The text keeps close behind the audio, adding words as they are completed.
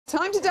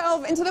Time to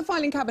delve into the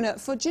filing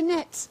cabinet for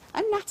Janette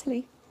and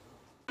Natalie.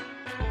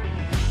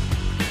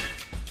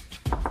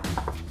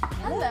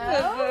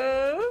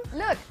 Hello.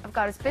 Look, I've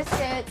got us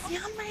biscuits.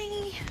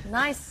 Yummy.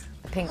 Nice.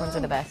 The pink ones are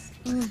the best.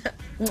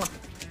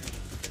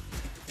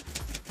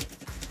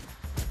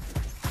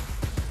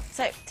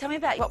 So, tell me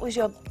about what was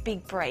your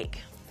big break?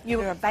 You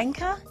were a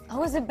banker? I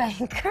was a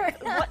banker.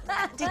 What,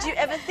 did you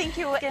ever think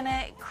you were going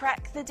to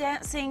crack the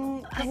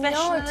dancing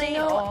professionally?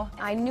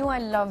 I knew I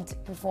loved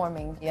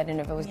performing. I didn't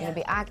know if it was going to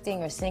be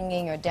acting or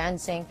singing or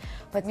dancing,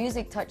 but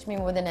music touched me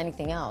more than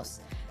anything else.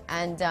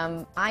 And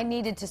I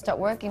needed to start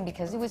working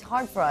because it was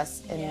hard for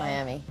us in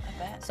Miami. I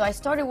bet. So I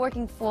started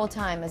working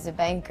full-time as a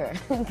banker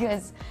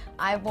because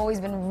I've always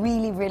been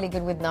really, really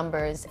good with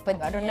numbers. But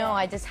I don't know,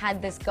 I just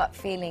had this gut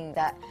feeling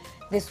that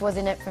this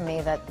wasn't it for me,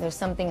 that there's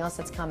something else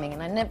that's coming.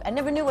 And I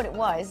never knew what it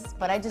was,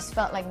 but I just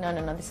felt like, no,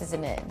 this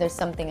isn't it. There's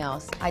something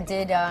else. I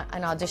did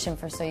an audition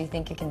for So You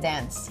Think You Can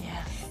Dance.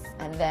 Yeah.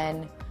 And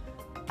then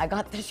I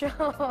got the show.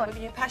 If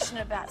you're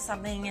passionate about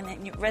something and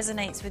it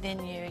resonates within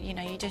you, you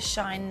know, you just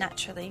shine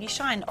naturally. You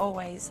shine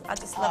always. I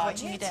just love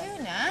watching you do.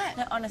 too, Nat.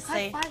 No,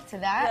 honestly. High five to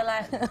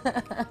that. You're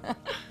like,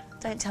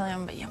 don't tell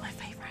him, but you're my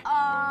favourite.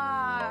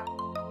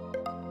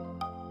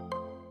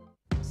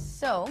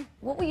 So,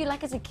 what were you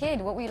like as a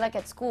kid? What were you like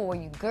at school? Were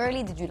you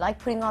girly? Did you like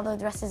putting all the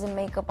dresses and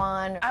makeup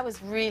on? I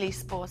was really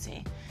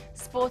sporty.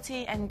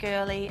 Sporty and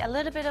girly. A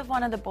little bit of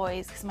one of the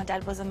boys, because my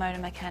dad was a motor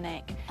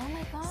mechanic. Oh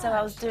my God. So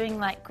I was doing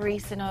like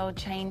grease and oil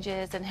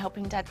changes and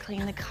helping Dad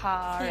clean the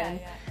car.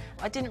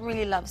 I didn't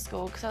really love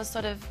school because I was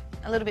sort of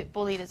a little bit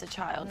bullied as a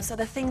child. So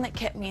the thing that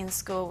kept me in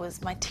school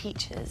was my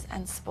teachers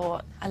and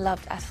sport. I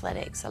loved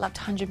athletics. I loved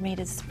 100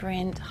 metres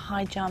sprint,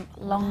 high jump,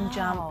 long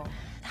jump.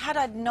 Had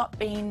I not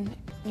been,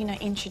 you know,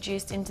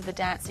 introduced into the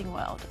dancing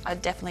world,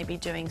 I'd definitely be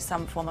doing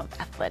some form of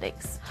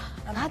athletics.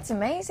 That's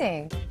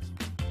amazing.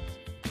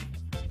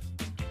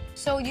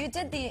 So you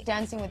did the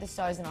Dancing with the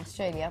Stars in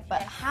Australia,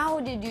 but how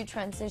did you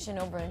transition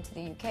over into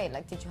the UK?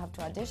 Like, did you have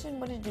to audition?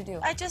 What did you do?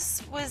 I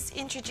just was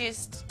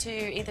introduced to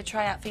either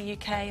try out for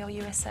UK or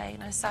USA,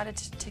 and I decided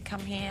to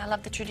come here. I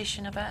love the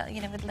tradition of, you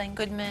know, with Len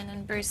Goodman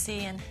and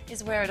Brucey, and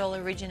is where it all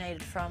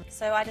originated from.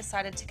 So I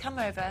decided to come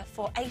over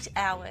for 8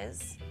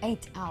 hours.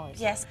 8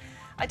 hours? Yes.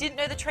 I didn't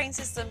know the train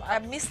system. I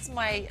missed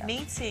my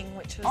meeting,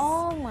 which was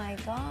oh my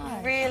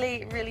God.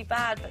 really, really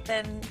bad. But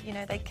then, you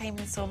know, they came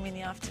and saw me in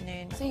the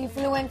afternoon. So you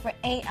flew in for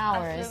 8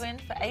 hours? I flew in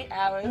for 8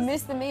 hours. You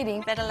missed the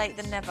meeting? Better late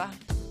than never.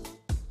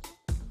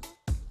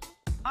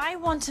 I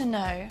want to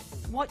know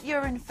what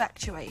your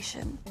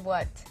infatuation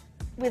What?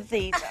 with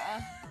these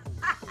are.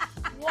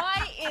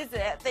 Why is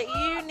it that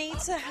you need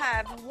to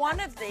have one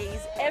of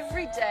these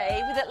every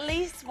day with at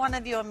least one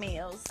of your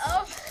meals?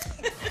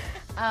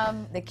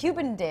 The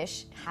Cuban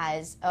dish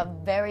has a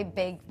very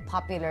big,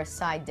 popular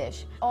side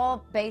dish,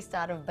 all based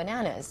out of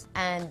bananas.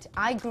 And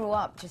I grew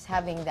up just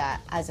having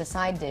that as a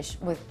side dish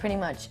with pretty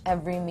much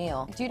every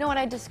meal. Do you know what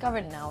I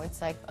discovered now?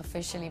 It's like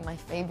officially my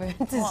favorite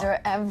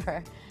dessert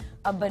ever.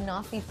 A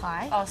banoffee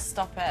pie. Oh,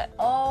 stop it.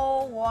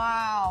 Oh,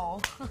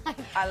 wow.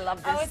 I love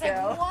this I was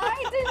girl. like,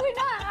 why did we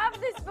not have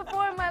this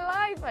before in my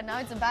life? But now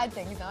it's a bad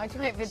thing. Now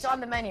if it's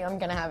on the menu, I'm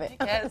gonna have it.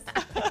 Yes.